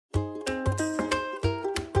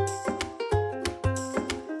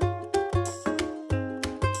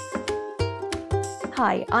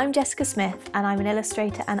Hi, I'm Jessica Smith and I'm an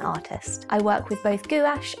illustrator and artist. I work with both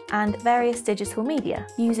gouache and various digital media,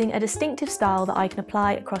 using a distinctive style that I can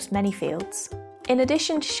apply across many fields. In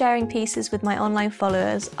addition to sharing pieces with my online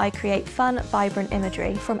followers, I create fun, vibrant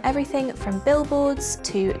imagery from everything from billboards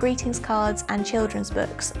to greetings cards and children's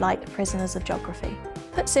books like Prisoners of Geography.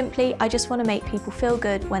 Put simply, I just want to make people feel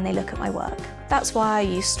good when they look at my work. That's why I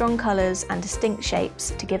use strong colours and distinct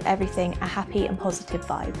shapes to give everything a happy and positive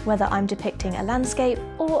vibe, whether I'm depicting a landscape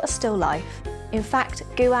or a still life. In fact,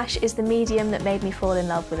 gouache is the medium that made me fall in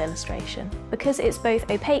love with illustration. Because it's both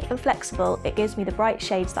opaque and flexible, it gives me the bright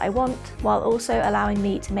shades that I want, while also allowing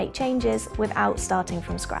me to make changes without starting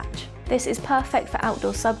from scratch. This is perfect for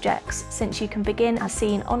outdoor subjects, since you can begin as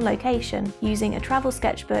seen on location using a travel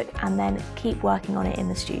sketchbook and then keep working on it in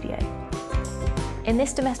the studio. In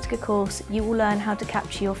this Domestika course, you will learn how to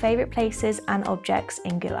capture your favourite places and objects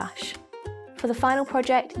in gouache. For the final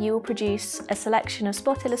project, you will produce a selection of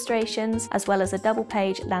spot illustrations as well as a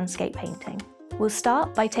double-page landscape painting. We'll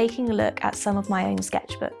start by taking a look at some of my own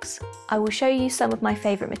sketchbooks. I will show you some of my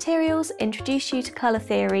favourite materials, introduce you to colour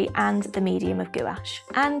theory and the medium of gouache,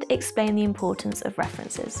 and explain the importance of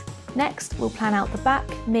references. Next, we'll plan out the back,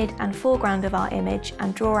 mid and foreground of our image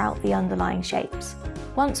and draw out the underlying shapes.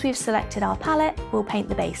 Once we've selected our palette, we'll paint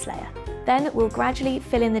the base layer. Then we'll gradually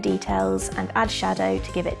fill in the details and add shadow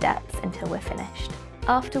to give it depth until we're finished.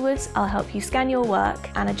 Afterwards, I'll help you scan your work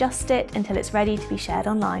and adjust it until it's ready to be shared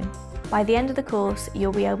online. By the end of the course,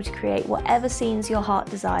 you'll be able to create whatever scenes your heart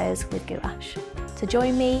desires with gouache. To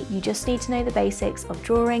join me, you just need to know the basics of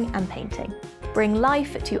drawing and painting. Bring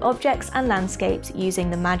life to objects and landscapes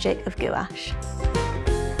using the magic of gouache.